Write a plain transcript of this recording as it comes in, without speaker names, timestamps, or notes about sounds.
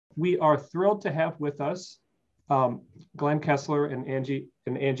We are thrilled to have with us Glenn Kessler and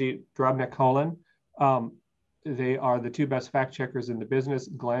Angie Drobnic Holan. They are the two best fact checkers in the business.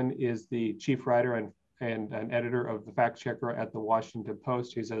 Glenn is the chief writer and an editor of the Fact Checker at the Washington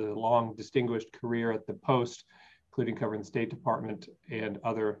Post. He's had a long, distinguished career at the Post, including covering the State Department and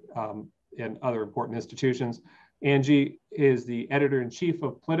other important institutions. Angie is the editor-in-chief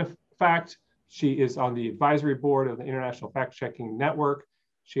of PolitiFact. She is on the advisory board of the International Fact-Checking Network.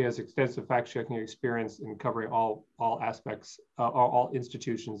 She has extensive fact-checking experience in covering all aspects, all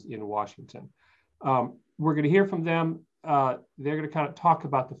institutions in Washington. We're going to hear from them. They're going to kind of talk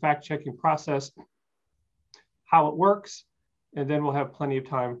about the fact-checking process, how it works, and then we'll have plenty of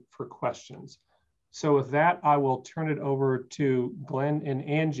time for questions. So with that, I will turn it over to Glenn and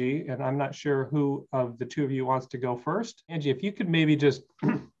Angie, and I'm not sure who of the two of you wants to go first. Angie, if you could maybe just,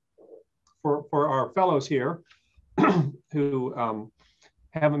 for our fellows here who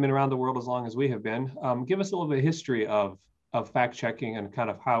haven't been around the world as long as we have been, give us a little bit of history of fact-checking and kind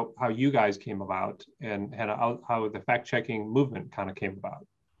of how you guys came about and how the fact-checking movement kind of came about.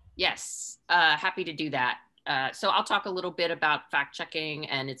 Yes, happy to do that. So I'll talk a little bit about fact-checking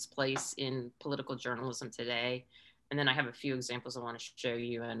and its place in political journalism today. And then I have a few examples I want to show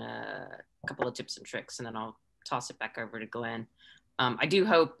you and a couple of tips and tricks, and then I'll toss it back over to Glenn. I do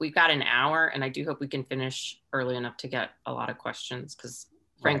hope we've got an hour, and I do hope we can finish early enough to get a lot of questions, because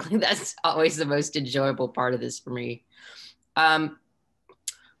frankly, that's always the most enjoyable part of this for me.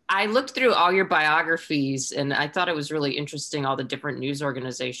 I looked through all your biographies, and I thought it was really interesting, all the different news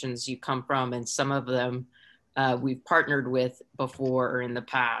organizations you come from, and some of them we've partnered with before or in the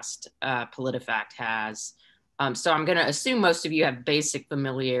past. PolitiFact has. So I'm going to assume most of you have basic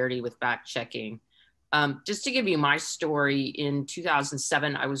familiarity with fact checking. Just to give you my story, in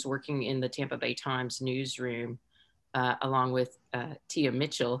 2007, I was working in the Tampa Bay Times newsroom along with Tia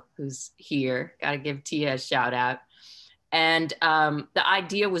Mitchell, who's here. Got to give Tia a shout out. And the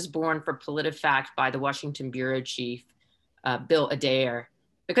idea was born for PolitiFact by the Washington bureau chief, Bill Adair,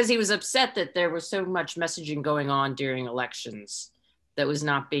 because he was upset that there was so much messaging going on during elections that was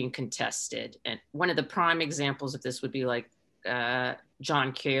not being contested. And one of the prime examples of this would be like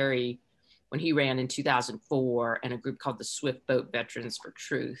John Kerry, when he ran in 2004, and a group called the Swift Boat Veterans for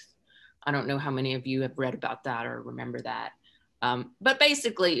Truth. I don't know how many of you have read about that or remember that. But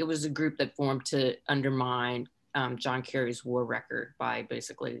basically, it was a group that formed to undermine John Kerry's war record by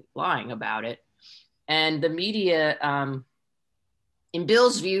basically lying about it. And the media, in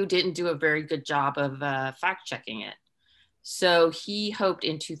Bill's view, didn't do a very good job of fact checking it. So he hoped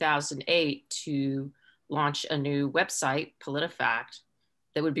in 2008 to launch a new website, PolitiFact,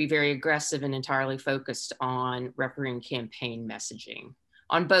 that would be very aggressive and entirely focused on refereeing campaign messaging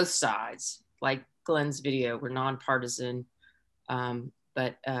on both sides. Like Glenn's video, we're nonpartisan,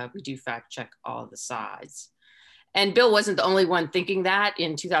 but we do fact check all the sides. And Bill wasn't the only one thinking that.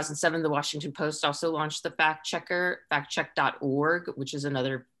 In 2007, the Washington Post also launched the Fact Checker, factcheck.org, which is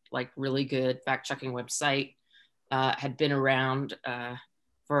another like really good fact checking website. Had been around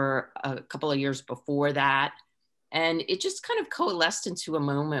for a couple of years before that. And it just kind of coalesced into a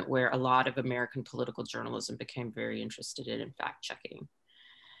moment where a lot of American political journalism became very interested in fact checking.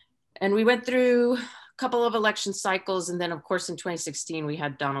 And we went through a couple of election cycles. And then of course, in 2016, we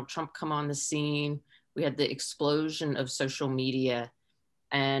had Donald Trump come on the scene. We had the explosion of social media,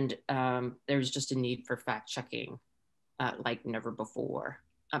 and there was just a need for fact checking like never before.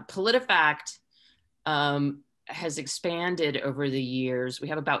 PolitiFact has expanded over the years. We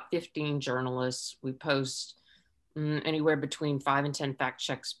have about 15 journalists. We post anywhere between 5 and 10 fact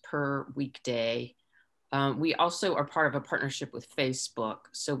checks per weekday. We also are part of a partnership with Facebook.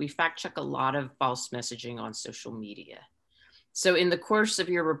 So we fact check a lot of false messaging on social media. So in the course of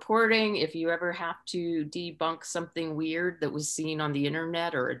your reporting, if you ever have to debunk something weird that was seen on the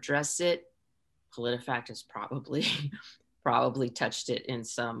internet or address it, PolitiFact has probably touched it in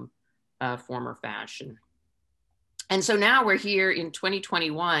some form or fashion. And so now we're here in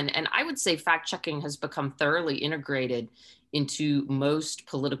 2021, and I would say fact checking has become thoroughly integrated into most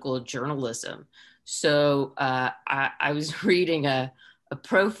political journalism. So I was reading a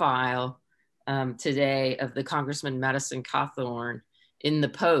profile today of the Congressman Madison Cawthorn in the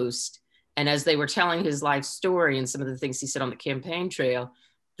Post. And as they were telling his life story and some of the things he said on the campaign trail,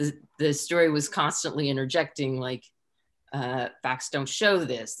 the story was constantly interjecting like, facts don't show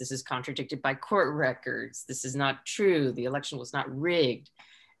this. This is contradicted by court records. This is not true. The election was not rigged.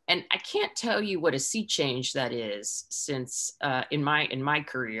 And I can't tell you what a sea change that is since in my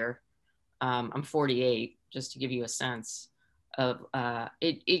career, I'm 48, just to give you a sense of,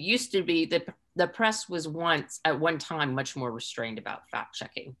 it used to be that the press was once, at one time, much more restrained about fact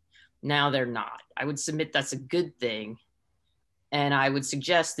checking. Now they're not. I would submit that's a good thing. And I would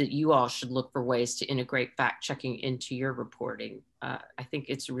suggest that you all should look for ways to integrate fact checking into your reporting. I think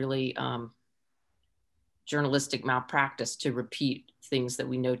it's really journalistic malpractice to repeat things that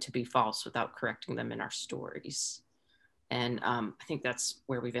we know to be false without correcting them in our stories. And I think that's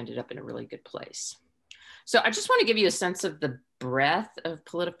where we've ended up in a really good place. So I just want to give you a sense of the breadth of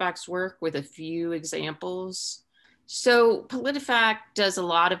PolitiFact's work with a few examples. So PolitiFact does a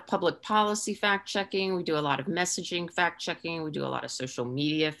lot of public policy fact checking. We do a lot of messaging fact checking. We do a lot of social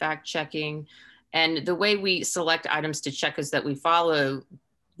media fact checking. And the way we select items to check is that we follow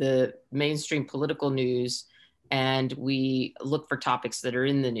the mainstream political news and we look for topics that are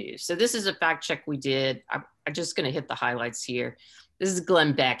in the news. So this is a fact check we did. I'm just going to hit the highlights here. This is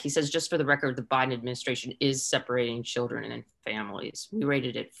Glenn Beck. He says, just for the record, the Biden administration is separating children and families. We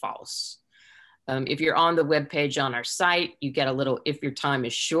rated it false. If you're on the webpage on our site, you get a little "if your time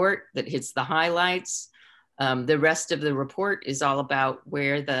is short" that hits the highlights. The rest of the report is all about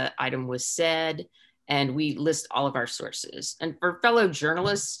where the item was said, and we list all of our sources. And for fellow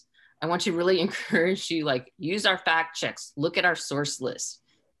journalists, I want to really encourage you, like, use our fact checks, look at our source list,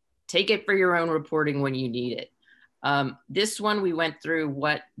 take it for your own reporting when you need it. This one, we went through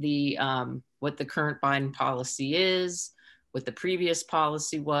what the current Biden policy is, what the previous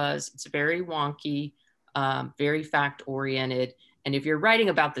policy was. It's very wonky, very fact oriented. And if you're writing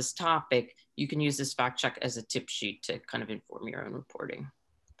about this topic, you can use this fact check as a tip sheet to kind of inform your own reporting.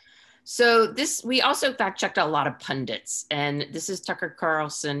 So we also fact checked a lot of pundits, and this is Tucker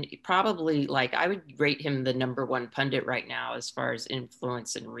Carlson. Probably, like, I would rate him the #1 pundit right now as far as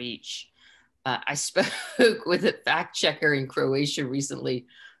influence and reach. I spoke with a fact checker in Croatia recently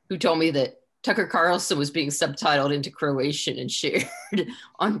who told me that Tucker Carlson was being subtitled into Croatian and shared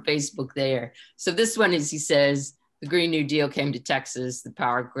on Facebook there. So this one is, he says, the Green New Deal came to Texas, the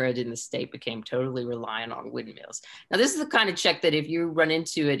power grid in the state became totally reliant on windmills. Now, this is the kind of check that if you run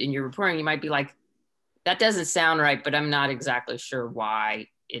into it in your reporting, you might be like, that doesn't sound right, but I'm not exactly sure why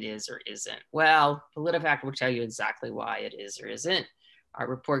it is or isn't. Well, PolitiFact will tell you exactly why it is or isn't. Our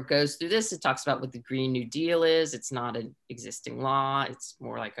report goes through this. It talks about what the Green New Deal is. It's not an existing law. It's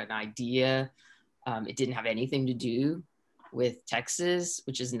more like an idea. It didn't have anything to do with Texas,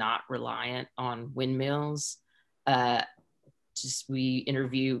 which is not reliant on windmills. We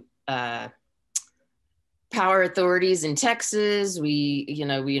interview power authorities in Texas. We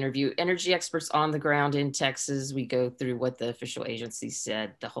interview energy experts on the ground in Texas. We go through what the official agency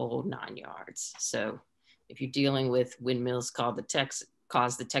said, the whole 9 yards. So if you're dealing with windmills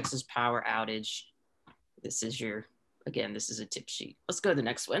caused the Texas power outage, this is a tip sheet. Let's go to the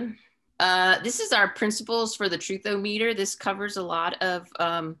next one. This is our principles for the Truthometer. This covers a lot of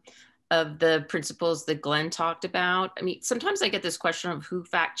the principles that Glenn talked about. I mean, sometimes I get this question of who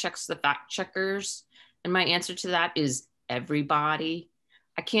fact checks the fact checkers. And my answer to that is everybody.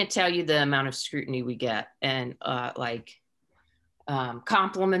 I can't tell you the amount of scrutiny we get, and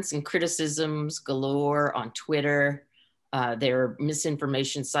compliments and criticisms galore on Twitter. There are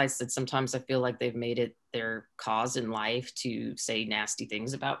misinformation sites that sometimes I feel like they've made it their cause in life to say nasty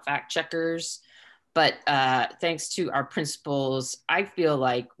things about fact checkers. But thanks to our principles, I feel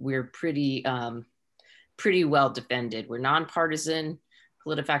like we're pretty well defended. We're nonpartisan.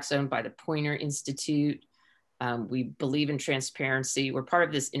 PolitiFact's owned by the Poynter Institute. We believe in transparency. We're part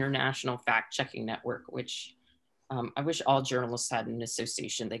of this international fact-checking network, which I wish all journalists had an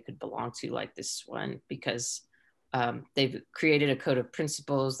association they could belong to like this one, because they've created a code of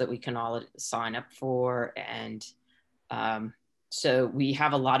principles that we can all sign up for. And so we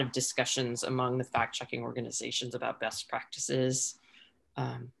have a lot of discussions among the fact-checking organizations about best practices.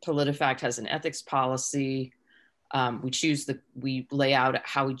 PolitiFact has an ethics policy. We lay out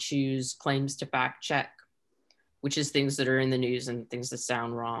how we choose claims to fact check, which is things that are in the news and things that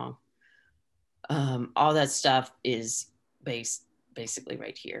sound wrong. All that stuff is basically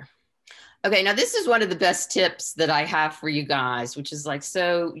right here. Okay, now this is one of the best tips that I have for you guys, which is like,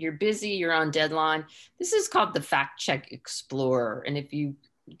 so you're busy, you're on deadline. This is called the Fact Check Explorer. And if you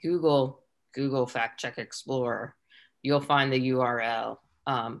Google Fact Check Explorer, you'll find the URL.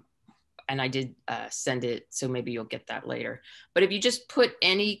 And I did send it, so maybe you'll get that later. But if you just put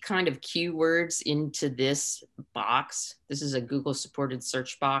any kind of keywords into this box, this is a Google supported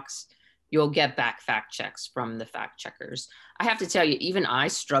search box, you'll get back fact checks from the fact checkers. I have to tell you, even I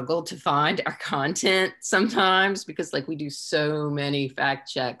struggle to find our content sometimes because we do so many fact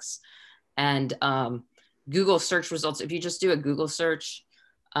checks. And Google search results, if you just do a Google search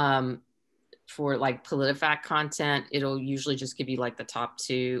for like PolitiFact content, it'll usually just give you like the top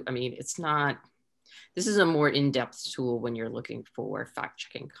two. I mean, it's not, this is a more in-depth tool when you're looking for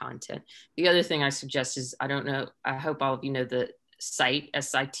fact-checking content. The other thing I suggest is, I don't know, I hope all of you know the site,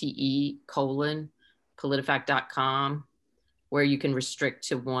 SITE colon, PolitiFact.com, where you can restrict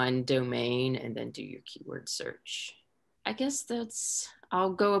to one domain and then do your keyword search. I guess that's,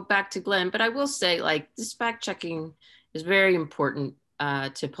 I'll go back to Glenn, but I will say, like, this fact-checking is very important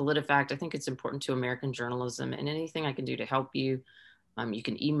to PolitiFact. I think it's important to American journalism, and anything I can do to help you, you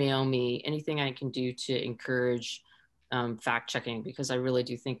can email me, anything I can do to encourage fact-checking, because I really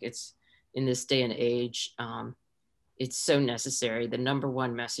do think it's, in this day and age, it's so necessary. The number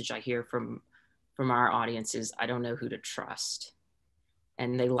one message I hear from our audience is, I don't know who to trust.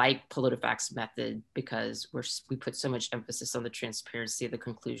 And they like PolitiFact's method because we put so much emphasis on the transparency of the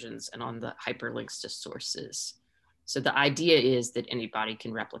conclusions and on the hyperlinks to sources. So the idea is that anybody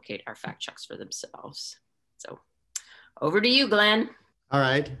can replicate our fact checks for themselves. So over to you, Glenn. All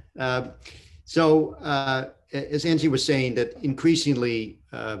right. As Angie was saying, that increasingly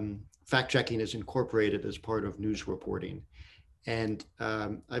fact checking is incorporated as part of news reporting. And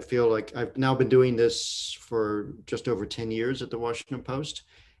I feel like I've now been doing this for just over 10 years at the Washington Post.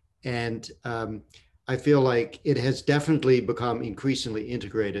 And I feel like it has definitely become increasingly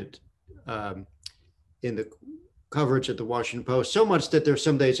integrated in the coverage at the Washington Post, so much that there's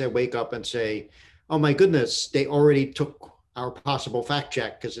some days I wake up and say, oh my goodness, they already took our possible fact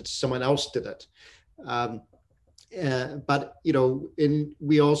check because it's someone else did it. But, you know,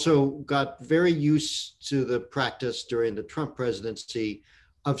 we also got very used to the practice during the Trump presidency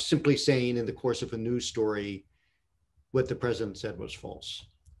of simply saying in the course of a news story what the president said was false,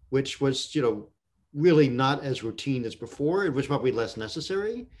 which was, you know, really not as routine as before. It was probably less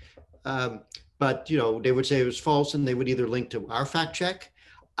necessary. But, you know, they would say it was false and they would either link to our fact check.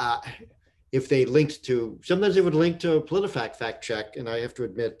 If they linked to, sometimes they would link to a PolitiFact fact check. And I have to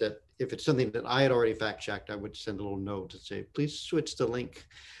admit that if it's something that I had already fact checked, I would send a little note to say, please switch the link.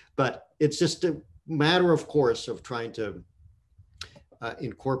 But it's just a matter of course of trying to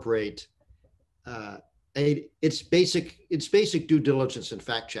incorporate it's basic due diligence in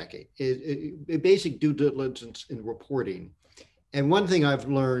fact checking, basic due diligence in reporting. And one thing I've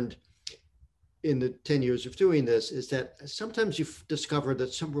learned in the 10 years of doing this is that sometimes you discover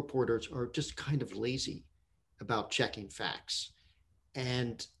that some reporters are just kind of lazy about checking facts.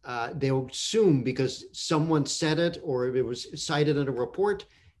 And they'll assume because someone said it or it was cited in a report,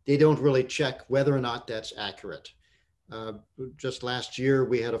 they don't really check whether or not that's accurate. Just last year,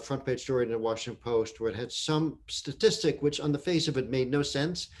 we had a front page story in the Washington Post where it had some statistic, which on the face of it made no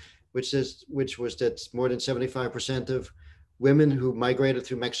sense, which was that more than 75% of women who migrated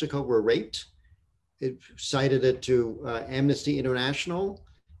through Mexico were raped. It cited it to Amnesty International.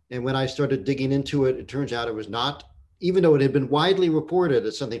 And when I started digging into it, it turns out it was not. Even though it had been widely reported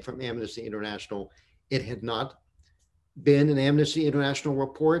as something from Amnesty International, it had not been an Amnesty International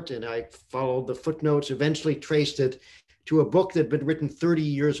report. And I followed the footnotes, eventually traced it to a book that had been written 30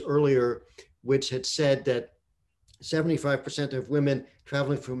 years earlier, which had said that 75% of women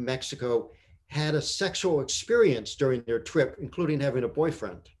traveling from Mexico had a sexual experience during their trip, including having a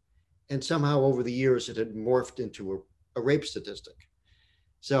boyfriend. And somehow over the years, it had morphed into a rape statistic.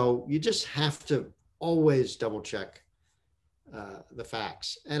 So you just have to always double check the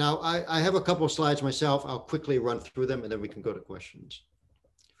facts. And I have a couple of slides myself. I'll quickly run through them and then we can go to questions.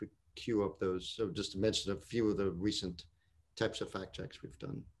 If we queue up those, so just to mention a few of the recent types of fact checks we've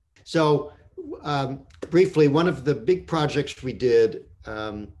done. So briefly, one of the big projects we did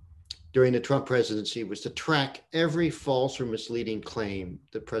during the Trump presidency was to track every false or misleading claim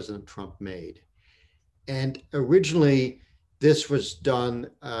that President Trump made. And originally, this was done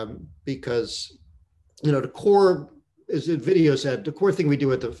because, you know, the core, as the video said, the core thing we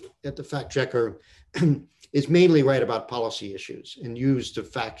do at the fact checker is mainly write about policy issues and use the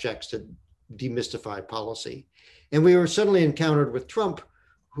fact checks to demystify policy. And we were suddenly encountered with Trump,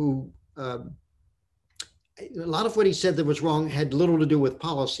 who a lot of what he said that was wrong had little to do with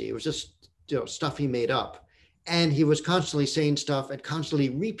policy. It was just, you know, stuff he made up. And he was constantly saying stuff and constantly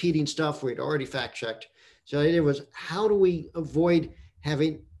repeating stuff we'd already fact checked. So the idea was, how do we avoid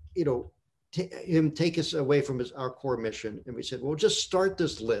having, you know, him take us away from our core mission? And we said, well, just start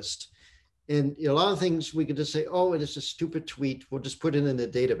this list. And a lot of things we could just say, oh, it is a stupid tweet. We'll just put it in the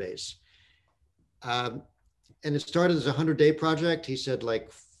database. And it started as a 100-day project. He said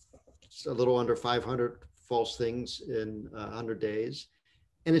like a little under 500 false things in 100 days.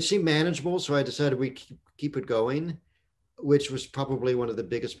 And it seemed manageable. So I decided we'd keep it going, which was probably one of the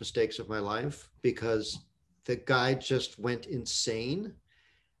biggest mistakes of my life because the guy just went insane.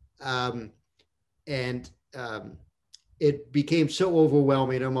 And it became so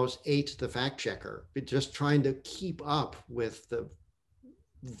overwhelming, it almost ate the fact checker, just trying to keep up with the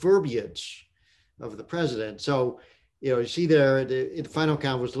verbiage of the president. So, you see there, the final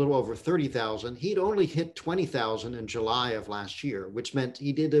count was a little over 30,000. He'd only hit 20,000 in July of last year, which meant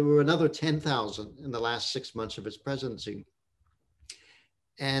there were another 10,000 in the last 6 months of his presidency.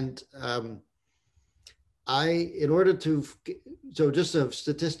 And so just a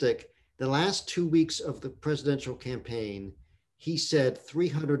statistic, the last 2 weeks of the presidential campaign, he said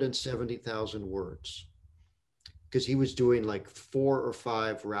 370,000 words because he was doing like 4 or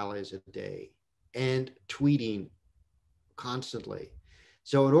 5 rallies a day and tweeting constantly.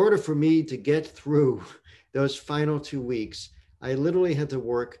 So in order for me to get through those final 2 weeks, I literally had to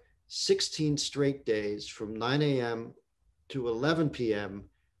work 16 straight days from 9 a.m. to 11 p.m.,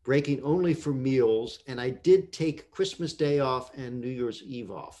 breaking only for meals. And I did take Christmas Day off and New Year's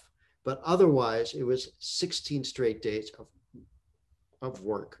Eve off. But otherwise, it was 16 straight days of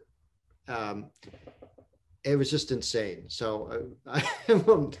work. It was just insane. So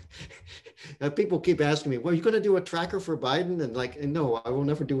people keep asking me, well, are you going to do a tracker for Biden? And no, I will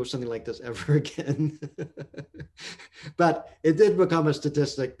never do something like this ever again. But it did become a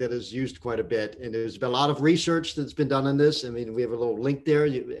statistic that is used quite a bit. And there's been a lot of research that's been done on this. I mean, we have a little link there.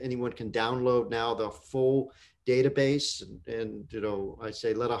 Anyone can download now the full database. And I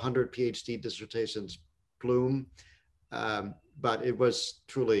say, let 100 PhD dissertations bloom. But it was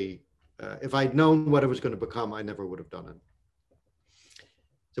truly, if I'd known what it was going to become, I never would have done it.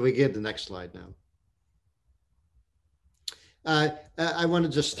 So we get the next slide now. I want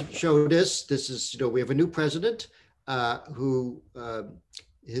to just show this. This is, we have a new president who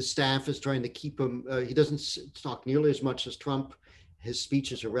his staff is trying to keep him. He doesn't talk nearly as much as Trump. His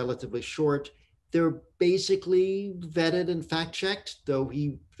speeches are relatively short. They're basically vetted and fact-checked, though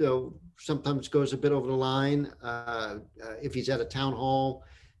he sometimes goes a bit over the line. If he's at a town hall,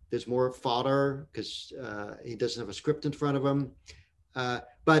 there's more fodder because he doesn't have a script in front of him.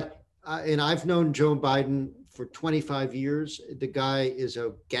 And I've known Joe Biden for 25 years. The guy is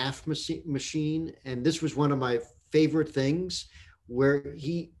a gaffe machine. And this was one of my favorite things where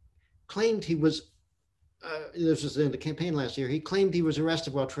he claimed he was, this was in the campaign last year, he claimed he was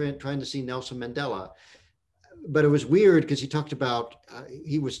arrested while trying to see Nelson Mandela. But it was weird because he talked about,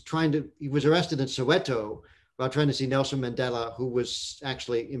 he was arrested in Soweto while trying to see Nelson Mandela, who was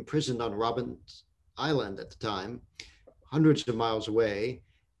actually imprisoned on Robben Island at the time, hundreds of miles away.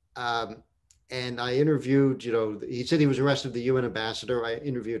 And I interviewed, he said he was arrested with the UN ambassador. I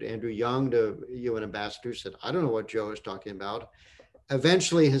interviewed Andrew Young, the UN ambassador, said, I don't know what Joe is talking about.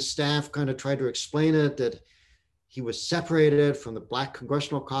 Eventually, his staff kind of tried to explain it, that he was separated from the Black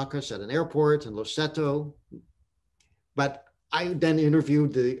Congressional Caucus at an airport in Loseto. But I then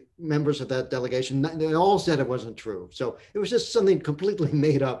interviewed the members of that delegation. They all said it wasn't true. So it was just something completely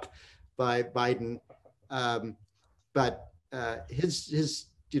made up by Biden. But his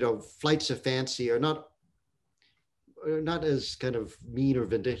flights of fancy are not as kind of mean or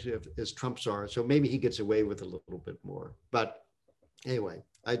vindictive as Trump's are. So maybe he gets away with a little bit more. But anyway,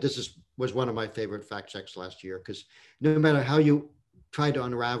 this was one of my favorite fact checks last year, because no matter how you tried to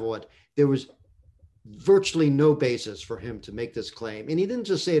unravel it, there was virtually no basis for him to make this claim. And he didn't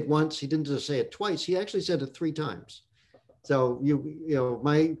just say it once, he didn't just say it twice, he actually said it 3 times. So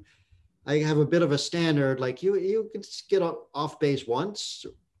I have a bit of a standard, like you can get off base once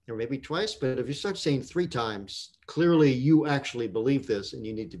or maybe twice, but if you start saying 3 times, clearly you actually believe this and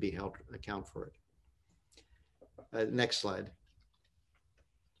you need to be held account for it. Next slide.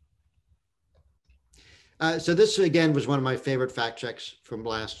 So this again was one of my favorite fact checks from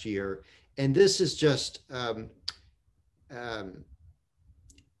last year. And this is just,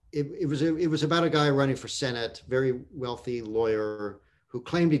 it was about a guy running for Senate, very wealthy lawyer, who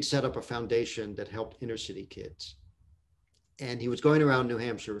claimed he'd set up a foundation that helped inner city kids. And he was going around New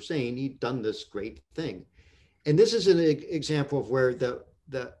Hampshire saying he'd done this great thing. And this is an example of where the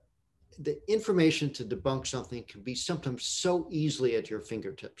information to debunk something can be sometimes so easily at your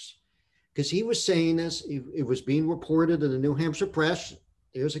fingertips. Because he was saying this, it was being reported in the New Hampshire press.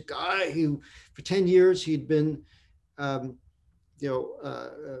 There's a guy who, for 10 years, he'd been,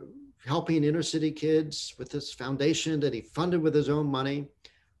 helping inner city kids with this foundation that he funded with his own money.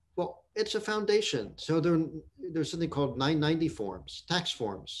 Well, it's a foundation. So there's something called 990 forms, tax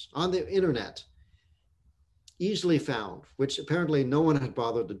forms on the internet, easily found, which apparently no one had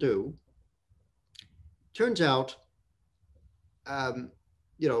bothered to do. Turns out,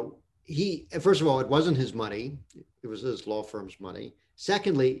 first of all, it wasn't his money. It was his law firm's money.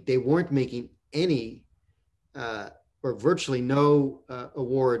 Secondly, they weren't making any or virtually no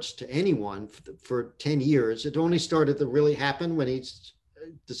awards to anyone for 10 years. It only started to really happen when he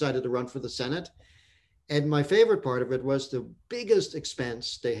decided to run for the Senate. And my favorite part of it was the biggest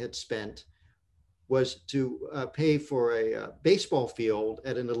expense they had spent was to pay for a baseball field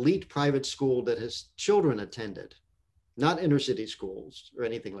at an elite private school that his children attended, not inner city schools or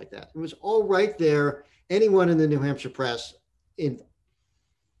anything like that. It was all right there. Anyone in the New Hampshire press in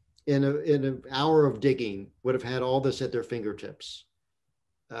an hour of digging would have had all this at their fingertips.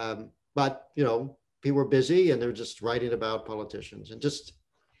 But, you know, people were busy and they're just writing about politicians. And just,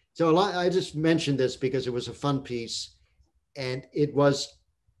 so I just mentioned this because it was a fun piece and it was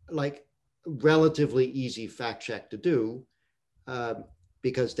like relatively easy fact check to do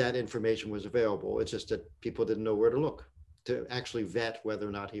because that information was available. It's just that people didn't know where to look to actually vet whether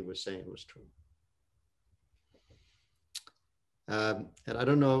or not he was saying it was true. And I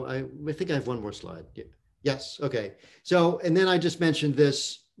don't know, I think I have one more slide. Yes, okay. So, and then I just mentioned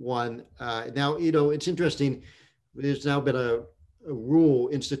this one. Now, you know, it's interesting. There's now been a rule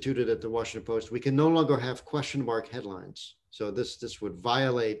instituted at the Washington Post. We can no longer have question mark headlines. So this would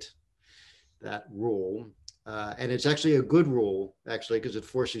violate that rule. And it's actually a good rule, actually, because it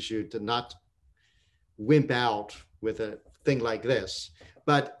forces you to not wimp out with a thing like this.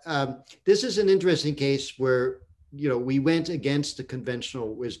 But this is an interesting case where, you know, we went against the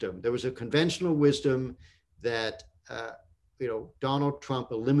conventional wisdom. There was a conventional wisdom that, you know, Donald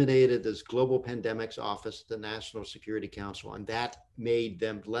Trump eliminated this global pandemics office at the National Security Council, and that made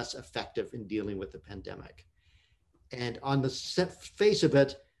them less effective in dealing with the pandemic. And on the face of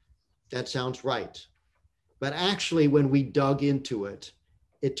it, that sounds right. But actually, when we dug into it,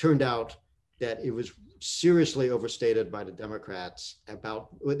 it turned out that it was seriously overstated by the Democrats about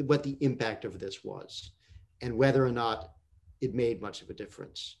what the impact of this was and whether or not it made much of a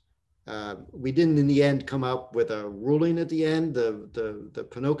difference. We didn't, in the end, come up with a ruling at the end, the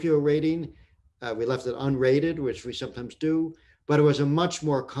Pinocchio rating. We left it unrated, which we sometimes do, but it was a much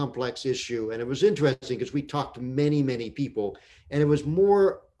more complex issue. And it was interesting because we talked to many, many people, and it was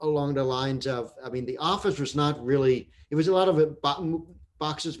more along the lines of, I mean, the office was not really, it was a lot of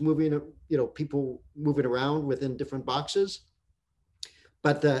boxes moving, you know, people moving around within different boxes.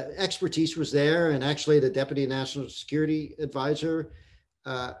 But the expertise was there, and actually the Deputy National Security Advisor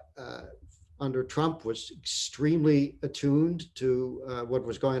under Trump was extremely attuned to what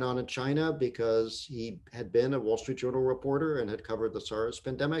was going on in China because he had been a Wall Street Journal reporter and had covered the SARS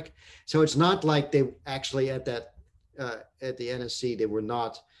pandemic. So it's not like they actually at the NSC, they were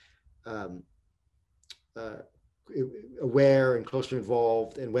not aware and closely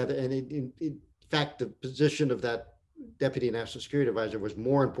involved, and whether, and in fact, the position of that Deputy National Security Advisor was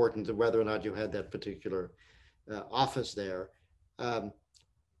more important than whether or not you had that particular office there.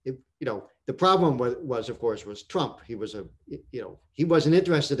 You know, the problem was, of course, was Trump. He was he wasn't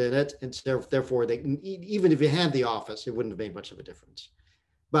interested in it, and so therefore, even if you had the office, it wouldn't have made much of a difference.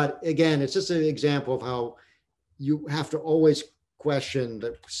 But again, it's just an example of how you have to always question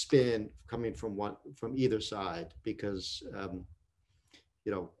the spin coming from either side, because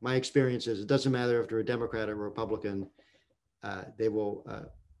you know, my experience is it doesn't matter if they're a Democrat or Republican, they will,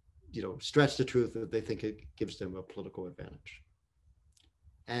 you know, stretch the truth if they think it gives them a political advantage.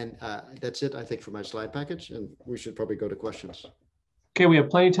 And that's it, I think, for my slide package, and we should probably go to questions. Okay, we have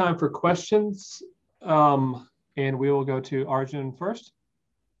plenty of time for questions, and we will go to Arjun first.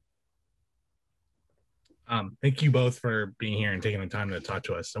 Thank you both for being here and taking the time to talk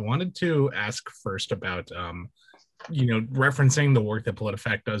to us. I wanted to ask first about, you know, referencing the work that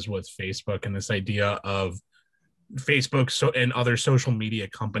PolitiFact does with Facebook and this idea of Facebook and other social media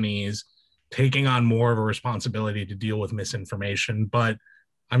companies taking on more of a responsibility to deal with misinformation. But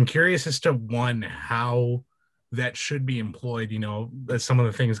I'm curious as to, one, how that should be employed. You know, some of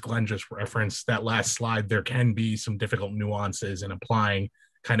the things Glenn just referenced, that last slide, there can be some difficult nuances in applying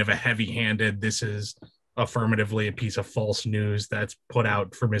kind of a heavy-handed, this is affirmatively a piece of false news that's put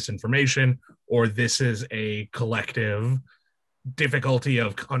out for misinformation, or this is a collective difficulty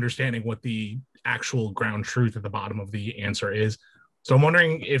of understanding what the actual ground truth at the bottom of the answer is. So I'm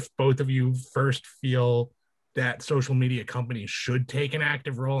wondering if both of you first feel that social media companies should take an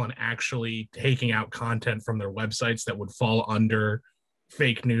active role in actually taking out content from their websites that would fall under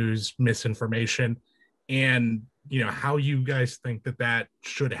fake news, misinformation, and, you know, how you guys think that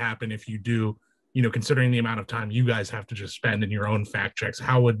should happen. If you do, you know, considering the amount of time you guys have to just spend in your own fact checks,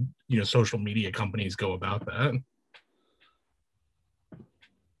 how would, you know, social media companies go about that?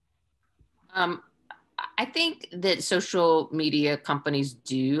 I think that social media companies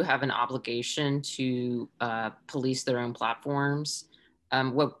do have an obligation to police their own platforms.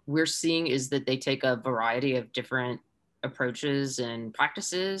 What we're seeing is that they take a variety of different approaches and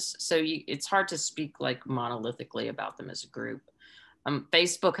practices. So it's hard to speak like monolithically about them as a group.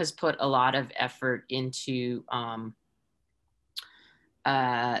 Facebook has put a lot of effort into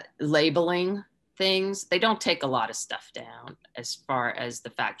labeling things. They don't take a lot of stuff down as far as the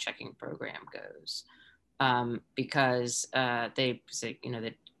fact-checking program goes, because they say,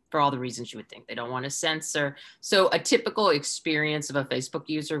 that for all the reasons you would think, they don't want to censor. So a typical experience of a Facebook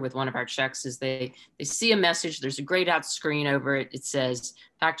user with one of our checks is they see a message, there's a grayed out screen over it. It says,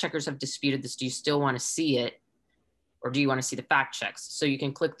 fact checkers have disputed this. Do you still want to see it? Or do you want to see the fact checks? So you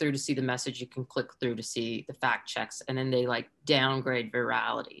can click through to see the message. You can click through to see the fact checks. And then they like downgrade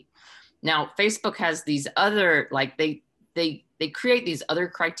virality. Now, Facebook has these other, like they create these other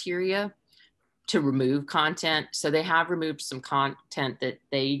criteria to remove content. So they have removed some content that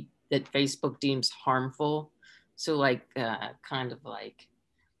Facebook deems harmful. So like kind of like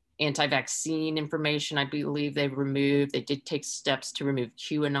anti-vaccine information, I believe they've removed. They did take steps to remove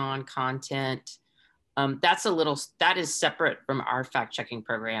QAnon content. That is separate from our fact-checking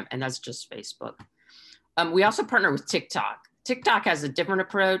program, and that's just Facebook. We also partner with TikTok. TikTok has a different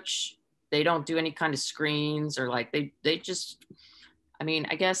approach. They don't do any kind of screens or like they just, I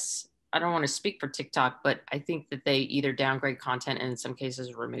guess I don't want to speak for TikTok, but I think that they either downgrade content and in some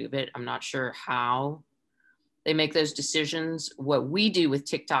cases remove it. I'm not sure how they make those decisions. What we do with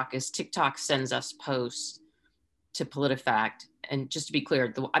TikTok is TikTok sends us posts to PolitiFact. And just to be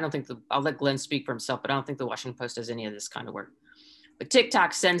clear, I'll let Glenn speak for himself, but I don't think the Washington Post does any of this kind of work. But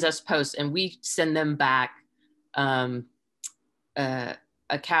TikTok sends us posts and we send them back a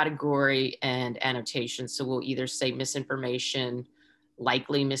category and annotation. So we'll either say misinformation,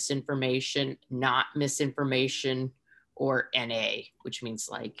 likely misinformation, not misinformation, or NA, which means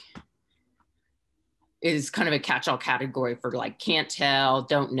like, is kind of a catch-all category for like, can't tell,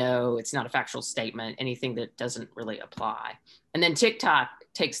 don't know, it's not a factual statement, anything that doesn't really apply. And then TikTok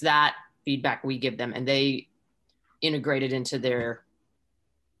takes that feedback we give them and they integrate it into their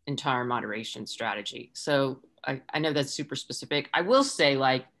entire moderation strategy. So I know that's super specific. I will say,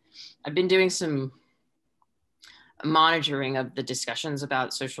 like, I've been doing some monitoring of the discussions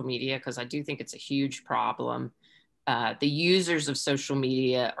about social media because I do think it's a huge problem. The users of social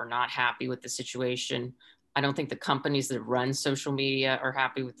media are not happy with the situation. I don't think the companies that run social media are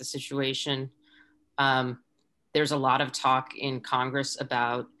happy with the situation. There's a lot of talk in Congress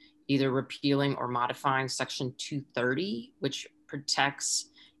about either repealing or modifying Section 230, which protects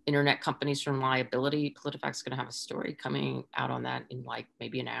internet companies from liability. PolitiFact's going to have a story coming out on that in like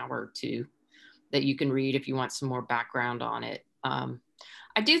maybe an hour or two that you can read if you want some more background on it. I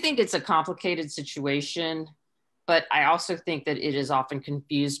do think it's a complicated situation, but I also think that it is often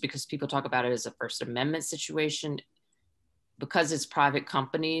confused because people talk about it as a First Amendment situation. Because it's private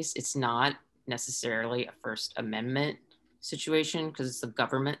companies, it's not necessarily a First Amendment situation because it's the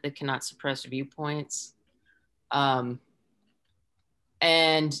government that cannot suppress viewpoints. But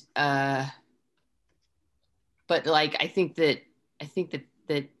like, I think that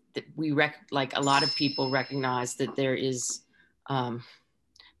we like a lot of people recognize that there is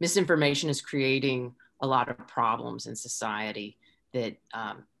misinformation is creating a lot of problems in society that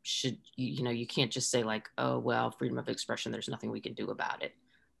you can't just say like, oh, well, freedom of expression, there's nothing we can do about it.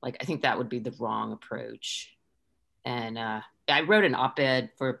 Like, I think that would be the wrong approach. And I wrote an op-ed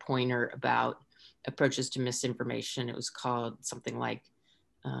for Poynter about approaches to misinformation. It was called something like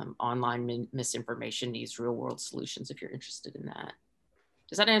Online Misinformation Needs Real World Solutions, if you're interested in that.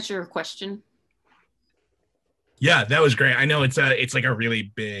 Does that answer your question? Yeah, that was great. I know it's like a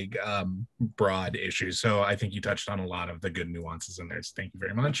really big, broad issue. So I think you touched on a lot of the good nuances in there. So thank you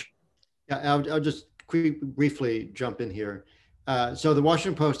very much. Yeah, I'll just briefly jump in here. So the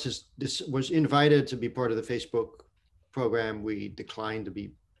Washington Post was invited to be part of the Facebook program. We declined to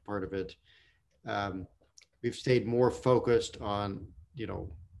be part of it. We've stayed more focused on,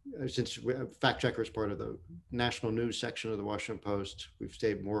 since fact checker is part of the national news section of the Washington Post, we've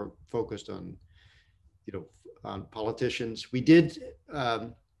stayed more focused on, on politicians. We did,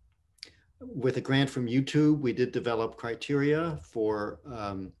 with a grant from YouTube, we did develop criteria for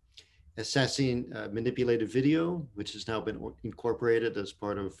assessing manipulated video, which has now been incorporated as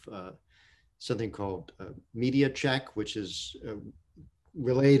part of something called media check, which is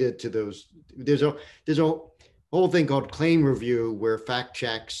related to those. There's a whole thing called claim review where fact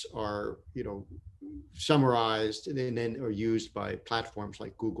checks are, summarized and then are used by platforms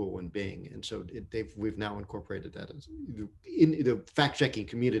like Google and Bing. And so we've now incorporated that in the fact checking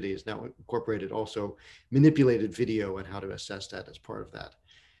community is now incorporated also manipulated video and how to assess that as part of that.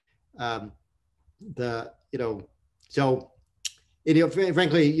 So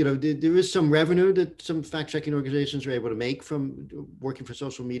frankly, there is some revenue that some fact-checking organizations are able to make from working for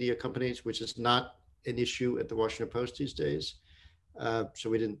social media companies, which is not an issue at the Washington Post these days. So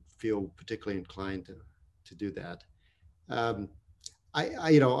we didn't feel particularly inclined to do that. On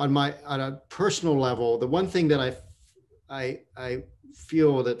a personal level, the one thing that I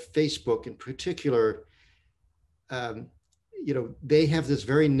feel that Facebook in particular, they have this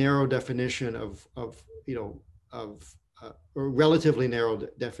very narrow definition of or relatively narrow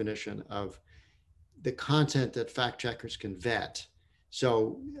definition of the content that fact checkers can vet.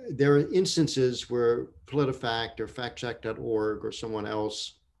 So there are instances where PolitiFact or factcheck.org or someone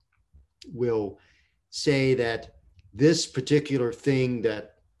else will say that this particular thing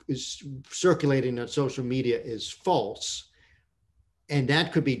that is circulating on social media is false, and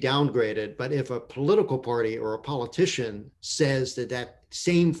that could be downgraded. But if a political party or a politician says that that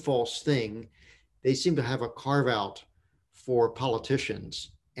same false thing, they seem to have a carve out for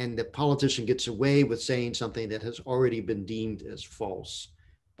politicians, and the politician gets away with saying something that has already been deemed as false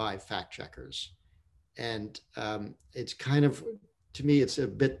by fact checkers. And it's kind of, to me, it's a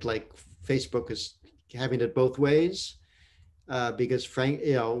bit like Facebook is having it both ways, because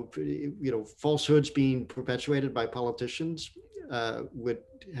falsehoods being perpetuated by politicians would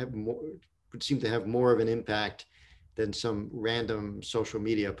seem to have more of an impact than some random social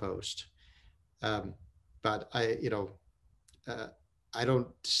media post. But I don't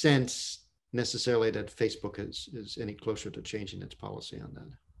sense necessarily that Facebook is any closer to changing its policy on that.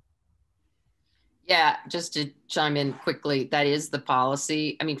 Yeah, just to chime in quickly, that is the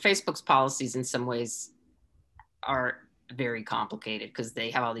policy. I mean, Facebook's policies in some ways are very complicated because they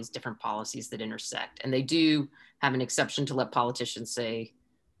have all these different policies that intersect, and they do have an exception to let politicians say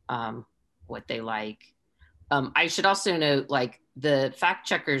what they like. I should also note, like, the fact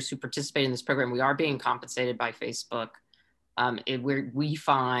checkers who participate in this program, we are being compensated by Facebook. We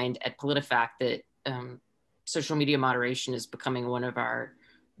find at PolitiFact that social media moderation is becoming one of our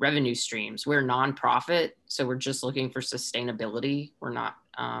revenue streams. We're a nonprofit, so we're just looking for sustainability. We're not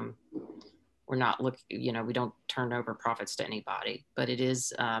looking, we don't turn over profits to anybody, but it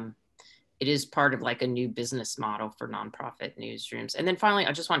is part of like a new business model for nonprofit newsrooms. And then finally,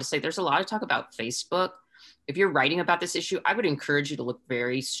 I just want to say there's a lot of talk about Facebook. If you're writing about this issue, I would encourage you to look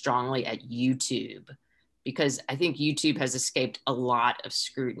very strongly at YouTube, because I think YouTube has escaped a lot of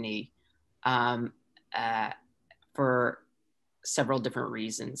scrutiny for several different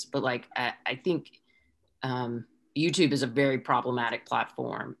reasons. But I think YouTube is a very problematic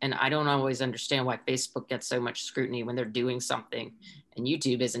platform, and I don't always understand why Facebook gets so much scrutiny when they're doing something and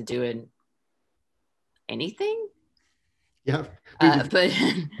YouTube isn't doing anything. Yeah, but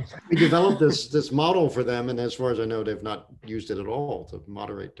we developed this model for them, and as far as I know, they've not used it at all to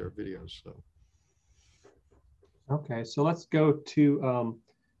moderate their videos. So, okay, so let's go to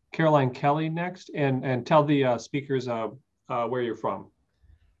Caroline Kelly next, and tell the speakers where you're from.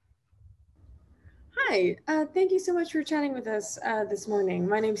 Hi, thank you so much for chatting with us this morning.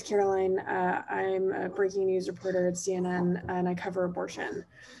 My name is Caroline. I'm a breaking news reporter at CNN, and I cover abortion.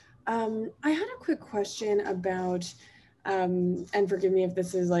 I had a quick question about, and forgive me if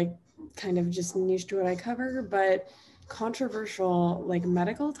this is like kind of just niche to what I cover, but controversial like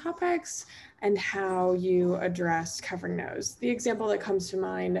medical topics and how you address covering those. The example that comes to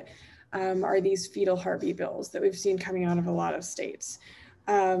mind are these fetal heartbeat bills that we've seen coming out of a lot of states.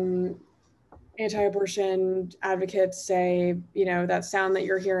 Anti-abortion advocates say, that sound that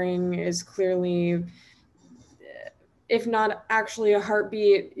you're hearing is clearly, if not actually a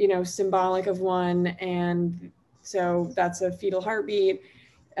heartbeat, symbolic of one. And so that's a fetal heartbeat.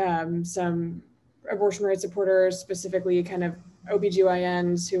 Some abortion rights supporters, specifically kind of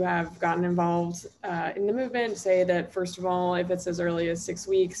OBGYNs who have gotten involved in the movement, say that, first of all, if it's as early as 6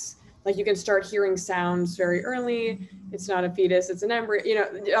 weeks, like you can start hearing sounds very early. It's not a fetus, it's an embryo,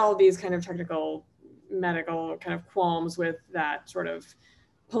 all these kind of technical medical kind of qualms with that sort of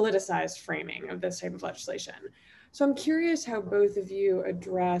politicized framing of this type of legislation. So I'm curious how both of you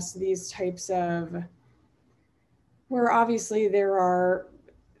address these types of, where obviously there are,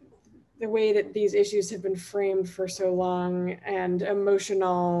 the way that these issues have been framed for so long and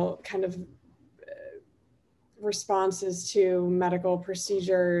emotional kind of responses to medical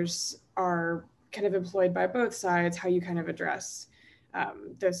procedures are kind of employed by both sides, how you kind of address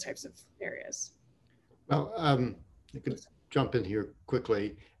those types of areas. Well, I could jump in here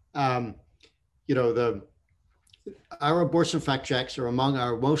quickly. Our abortion fact checks are among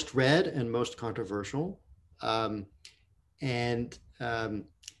our most read and most controversial.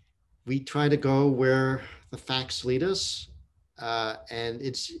 We try to go where the facts lead us. And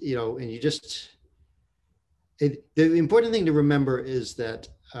it's, and you just, the important thing to remember is that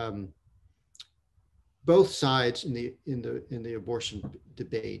both sides in the abortion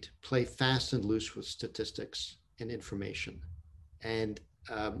debate play fast and loose with statistics and information, and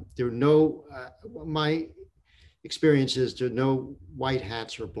there are no. My experience is there are no white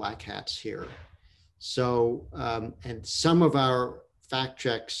hats or black hats here. So, and some of our fact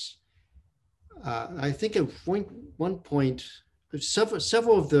checks, I think at one point,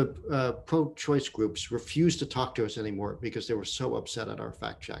 several of the pro-choice groups refused to talk to us anymore because they were so upset at our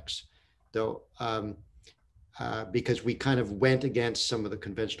fact checks, though, because we kind of went against some of the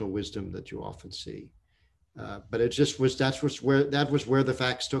conventional wisdom that you often see. But it just was, that was where the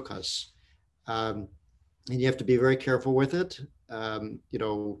facts took us. And you have to be very careful with it.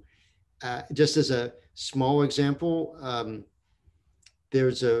 Just as a small example, there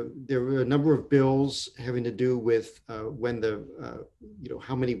were a number of bills having to do with when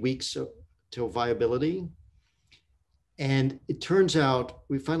how many weeks till viability. And it turns out,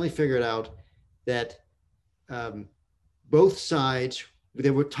 we finally figured out that both sides,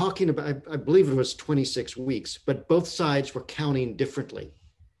 they were talking about, I believe it was 26 weeks, but both sides were counting differently.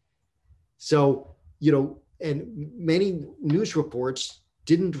 So, and many news reports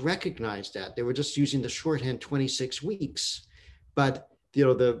didn't recognize that. They were just using the shorthand 26 weeks. But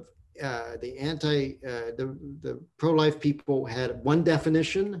the pro-life people had one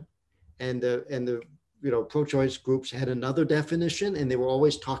definition, and the pro-choice groups had another definition, and they were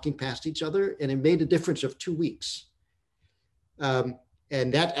always talking past each other, and it made a difference of 2 weeks. And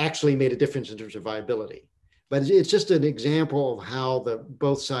that actually made a difference in terms of viability. But it's just an example of how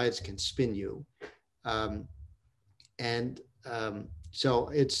both sides can spin you.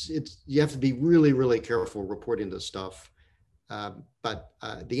 So you have to be really, really careful reporting this stuff. But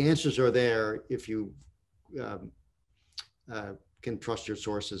the answers are there if you can trust your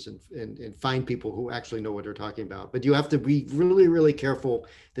sources and find people who actually know what they're talking about. But you have to be really, really careful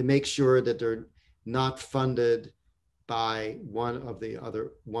to make sure that they're not funded by one or the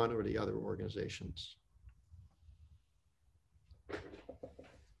other organizations.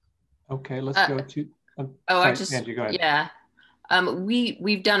 Okay, let's go to. Angie, go ahead. Yeah.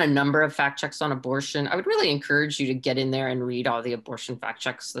 We've done a number of fact checks on abortion. I would really encourage you to get in there and read all the abortion fact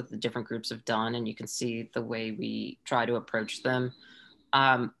checks that the different groups have done, and you can see the way we try to approach them.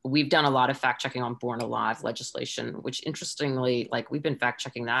 We've done a lot of fact checking on born alive legislation, which interestingly, we've been fact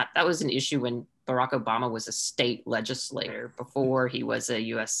checking that. That was an issue when Barack Obama was a state legislator before he was a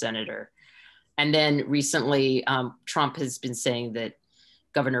US senator. And then recently, Trump has been saying that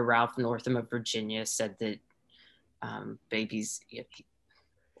Governor Ralph Northam of Virginia said that babies, he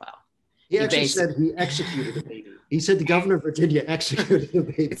actually said he executed a baby. He said the governor of Virginia executed a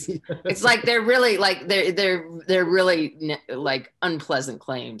baby. It's like they're really they're really unpleasant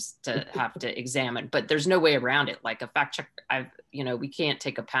claims to have to examine, but there's no way around it. Like a fact check, we can't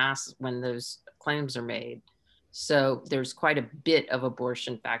take a pass when those claims are made. So there's quite a bit of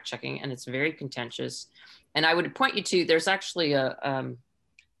abortion fact checking, and it's very contentious. And I would point you to, there's actually an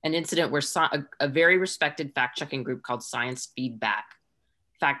incident where a very respected fact-checking group called Science Feedback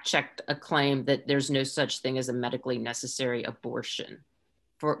fact-checked a claim that there's no such thing as a medically necessary abortion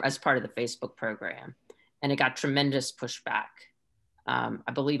as part of the Facebook program. And it got tremendous pushback,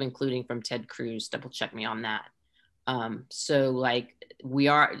 I believe, including from Ted Cruz. Double check me on that. So I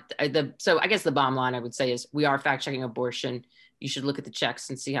guess the bottom line I would say is we are fact-checking abortion. You should look at the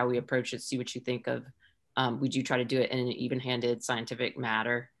checks and see how we approach it, see what you think of. We do try to do it in an even-handed scientific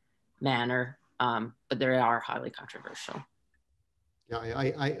manner, but they are highly controversial. Yeah,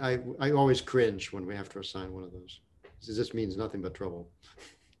 I always cringe when we have to assign one of those. This means nothing but trouble.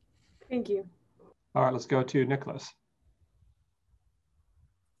 Thank you. All right, let's go to Nicholas.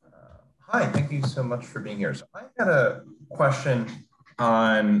 Hi, thank you so much for being here. So I had a question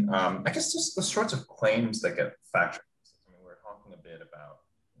on, I guess, just the sorts of claims that get fact-checked. I mean, we're talking a bit about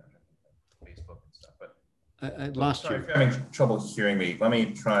Facebook and stuff, but I lost you. If you're having trouble hearing me, let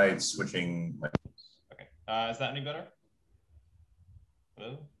me try switching. Okay, is that any better?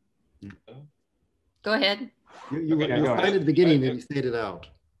 Hello? Hello? Go ahead. You were fine at the beginning and you faded out.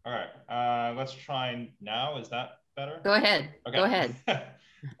 All right, let's try now. Is that better? Go ahead. Okay. Go ahead.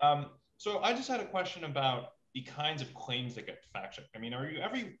 So I just had a question about the kinds of claims that get fact-checked. I mean, are you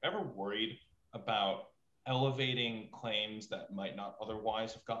ever worried about elevating claims that might not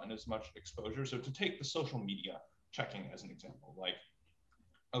otherwise have gotten as much exposure? So to take the social media checking as an example,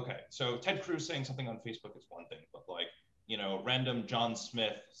 okay, so Ted Cruz saying something on Facebook is one thing, but random John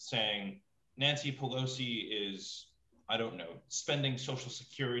Smith saying Nancy Pelosi is, I don't know, spending Social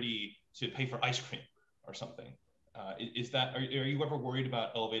Security to pay for ice cream or something. Are you ever worried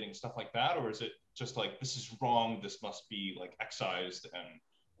about elevating stuff like that, or is it just like, this is wrong, this must be like excised and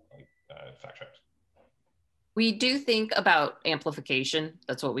like fact checked? We do think about amplification.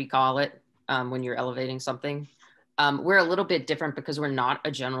 That's what we call it when you're elevating something. We're a little bit different because we're not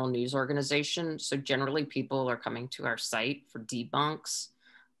a general news organization. So generally people are coming to our site for debunks.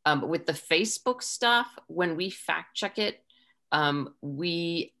 With the Facebook stuff, when we fact check it,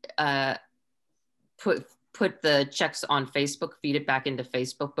 we put the checks on Facebook, feed it back into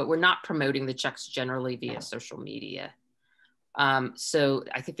Facebook, but we're not promoting the checks generally via social media. So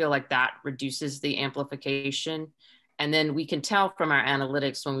I feel like that reduces the amplification. And then we can tell from our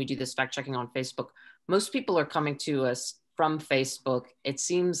analytics when we do this fact checking on Facebook, most people are coming to us from Facebook. It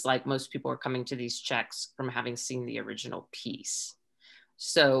seems like most people are coming to these checks from having seen the original piece.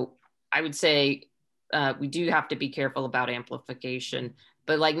 So I would say we do have to be careful about amplification,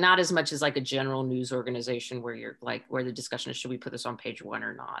 but like not as much as like a general news organization where you're like, where the discussion is, should we put this on page 1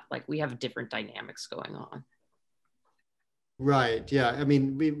 or not? Like we have different dynamics going on. Right. Yeah. I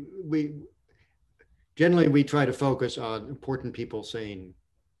mean, we generally try to focus on important people saying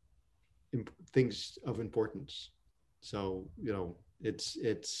things of importance. So, you know, it's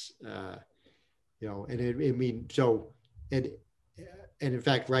you know, and I mean, so, and in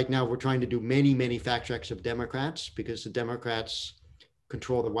fact, right now we're trying to do many fact checks of Democrats because the Democrats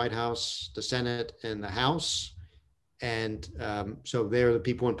control the White House, the Senate, and the House. And so they're the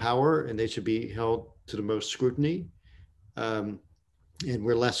people in power and they should be held to the most scrutiny. And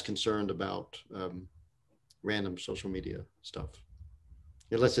we're less concerned about random social media stuff,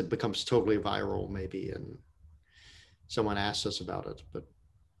 unless it becomes totally viral maybe and someone asks us about it, but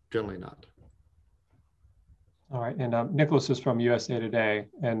generally not. All right, and Nicholas is from USA Today.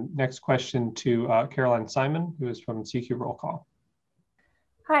 And next question to Caroline Simon, who is from CQ Roll Call.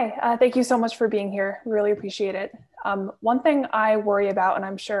 Hi, thank you so much for being here. Really appreciate it. One thing I worry about, and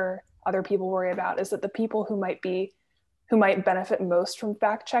I'm sure other people worry about, is that the people who might benefit most from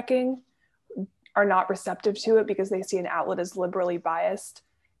fact checking are not receptive to it because they see an outlet as liberally biased.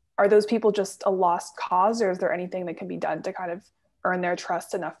 Are those people just a lost cause, or is there anything that can be done to kind of earn their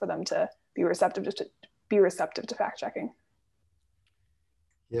trust enough for them to be receptive to fact checking?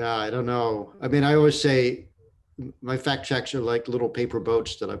 Yeah, I don't know. I mean, I always say my fact checks are like little paper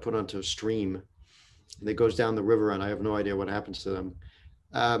boats that I put onto a stream and it goes down the river and I have no idea what happens to them.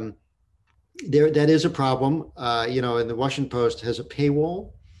 That is a problem. You know, and the Washington Post has a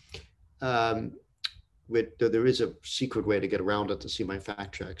paywall. There is a secret way to get around it to see my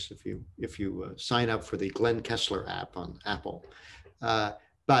fact checks if you sign up for the Glenn Kessler app on Apple.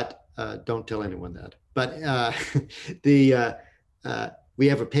 But don't tell anyone that. But we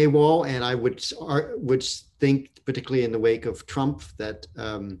have a paywall, and I would think, particularly in the wake of Trump, that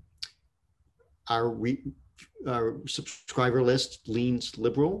our subscriber list leans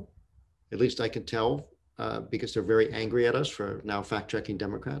liberal. At least I can tell because they're very angry at us for now fact-checking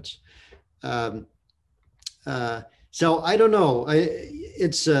Democrats. So I don't know.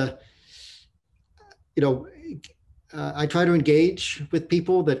 It's you know, I try to engage with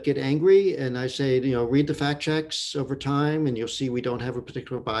people that get angry, and I say, you know, read the fact checks over time, and you'll see we don't have a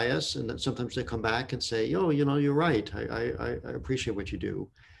particular bias. And then sometimes they come back and say, oh, you know, you're right. I appreciate what you do.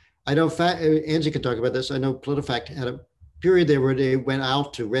 I know Angie can talk about this. I know PolitiFact had a period there where they went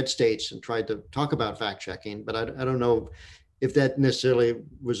out to red states and tried to talk about fact checking, but I don't know if that necessarily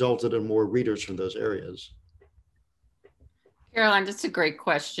resulted in more readers from those areas. Caroline, that's a great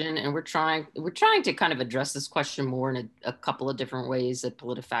question, and we're trying to kind of address this question more in a couple of different ways at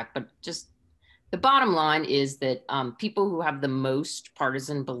PolitiFact. But just the bottom line is that people who have the most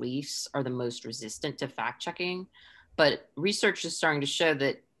partisan beliefs are the most resistant to fact checking. But research is starting to show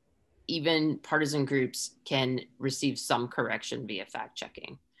that even partisan groups can receive some correction via fact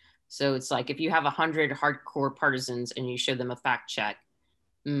checking. So it's like if you have 100 hardcore partisans and you show them a fact check,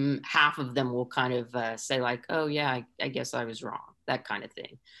 half of them will kind of say like, oh yeah, I guess I was wrong, that kind of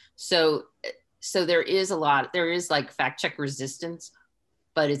thing. So there is like fact check resistance,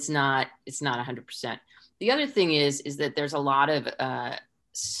 but it's not 100%. The other thing is that there's a lot of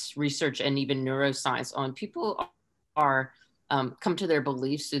research and even neuroscience on people are come to their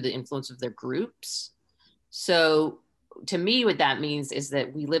beliefs through the influence of their groups. So to me, what that means is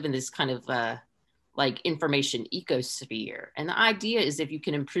that we live in this kind of like information ecosphere. And the idea is if you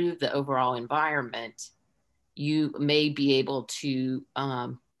can improve the overall environment, you may be able to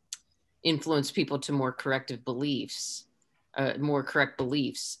influence people to more correct beliefs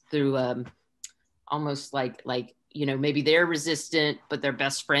through almost like, you know, maybe they're resistant, but their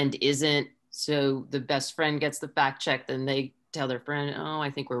best friend isn't. So the best friend gets the fact check, then they tell their friend, oh, I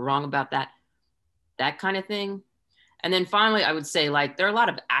think we're wrong about that kind of thing. And then finally, I would say, like, there are a lot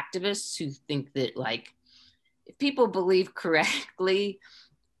of activists who think that, like, if people believe correct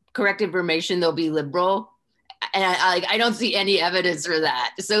information, they'll be liberal. And I don't see any evidence for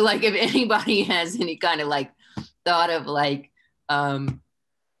that. So, like, if anybody has any kind of, like, thought of, like,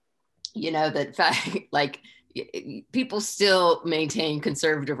 you know, that fact, like, people still maintain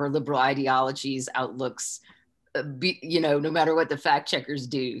conservative or liberal ideologies, outlooks, you know, no matter what the fact checkers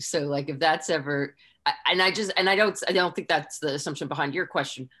do. So, like, if that's ever, I don't think that's the assumption behind your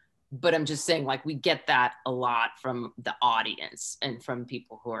question, but I'm just saying, like, we get that a lot from the audience and from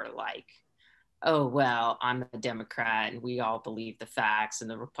people who are like, oh, well, I'm a Democrat and we all believe the facts and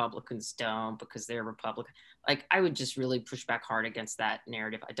the Republicans don't because they're Republican. Like, I would just really push back hard against that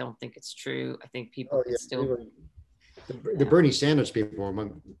narrative. I don't think it's true. I think people can still... The Bernie Sanders people are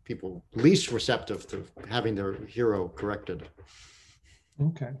among people least receptive to having their hero corrected.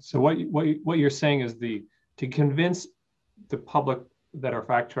 Okay, so what you're saying is to convince the public that our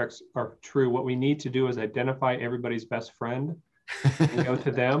fact checks are true, what we need to do is identify everybody's best friend and go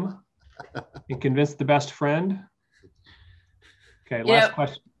to them and convince the best friend. Okay, last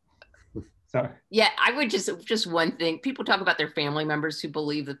question. Sorry. Yeah, I would just one thing. People talk about their family members who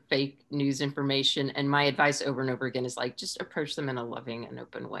believe the fake news information, and my advice over and over again is, like, just approach them in a loving and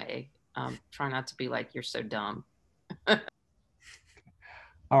open way. Try not to be like, you're so dumb.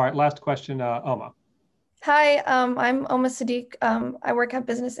 All right, last question, Oma. Hi, I'm Oma Sadiq. I work at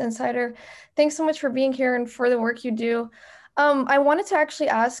Business Insider. Thanks so much for being here and for the work you do. I wanted to actually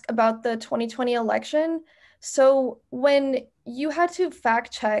ask about the 2020 election. So when you had to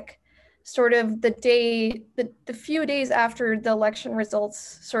fact check sort of the few days after the election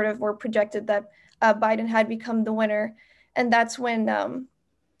results sort of were projected that Biden had become the winner, and that's when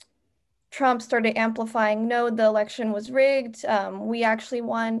Trump started amplifying, no, the election was rigged, we actually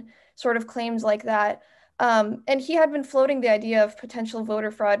won, sort of claims like that. And he had been floating the idea of potential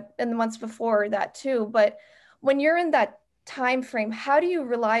voter fraud in the months before that too. But when you're in that time frame, how do you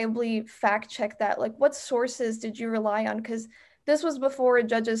reliably fact check that? Like, what sources did you rely on? Because this was before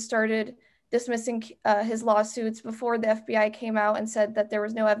judges started dismissing his lawsuits, before the FBI came out and said that there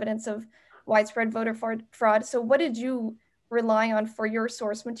was no evidence of widespread voter fraud. So what did you rely on for your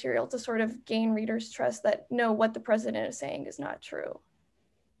source material to sort of gain readers' trust that, no, what the president is saying is not true?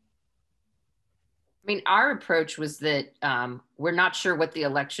 I mean, our approach was that we're not sure what the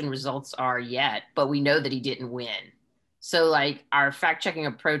election results are yet, but we know that he didn't win. So, like, our fact-checking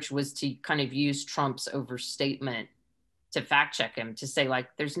approach was to kind of use Trump's overstatement to fact-check him, to say, like,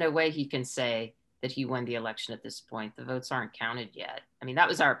 there's no way he can say that he won the election at this point. The votes aren't counted yet. I mean, that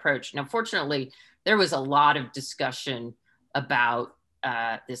was our approach. Now, fortunately, there was a lot of discussion about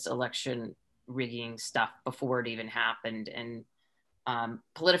this election rigging stuff before it even happened. And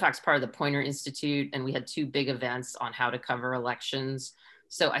PolitiFact's part of the Poynter Institute, and we had 2 big events on how to cover elections.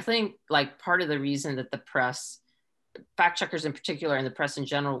 So I think, like, part of the reason that the press, fact checkers in particular, and the press in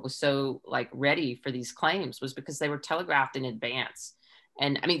general, was so, like, ready for these claims was because they were telegraphed in advance.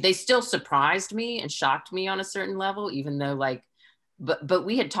 And I mean, they still surprised me and shocked me on a certain level, even though, like, but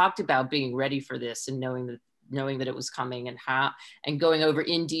we had talked about being ready for this and knowing that it was coming, and how, and going over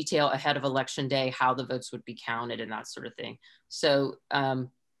in detail ahead of election day how the votes would be counted and that sort of thing. So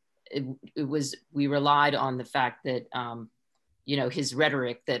we relied on the fact that you know, his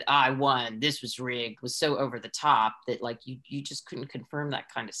rhetoric that I won, this was rigged, was so over the top that, like, you just couldn't confirm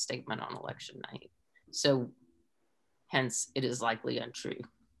that kind of statement on election night. So hence it is likely untrue.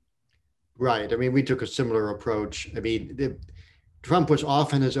 Right. I mean, we took a similar approach. I mean, Trump was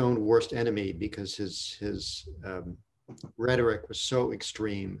often his own worst enemy because his rhetoric was so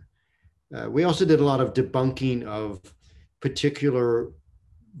extreme. We also did a lot of debunking of particular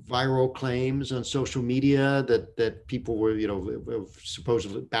viral claims on social media that people were, you know,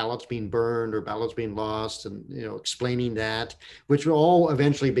 supposedly ballots being burned or ballots being lost, and, you know, explaining that, which all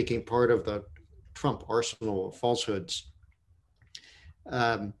eventually became part of the Trump arsenal of falsehoods.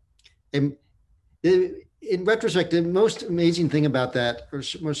 And in retrospect, the most amazing thing about that, or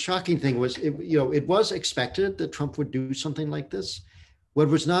most shocking thing, was, it was expected that Trump would do something like this. What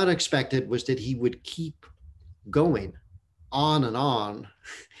was not expected was that he would keep going on and on,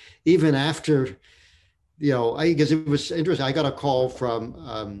 even after, I guess it was interesting. I got a call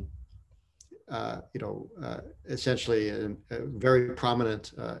from, essentially a very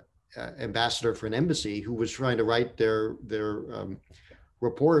prominent ambassador for an embassy who was trying to write their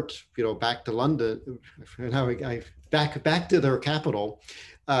report, back to London, back to their capital,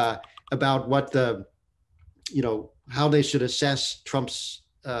 about what how they should assess Trump's,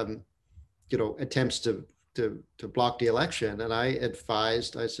 attempts to block the election. And I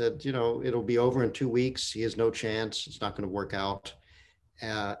advised, I said, you know, it'll be over in 2 weeks. He has no chance. It's not going to work out.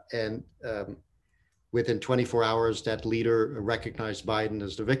 And within 24 hours, that leader recognized Biden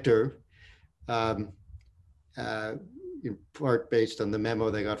as the victor, in part based on the memo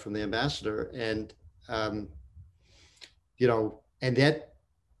they got from the ambassador. And, you know, and that,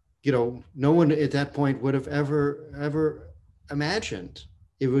 you know, no one at that point would have ever imagined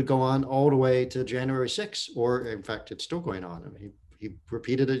it would go on all the way to January 6th, or in fact, it's still going on. I mean, he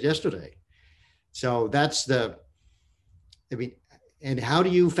repeated it yesterday. So that's I mean, and how do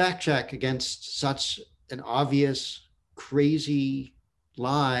you fact check against such an obvious, crazy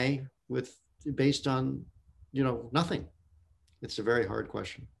lie based on, you know, nothing? It's a very hard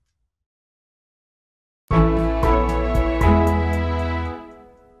question.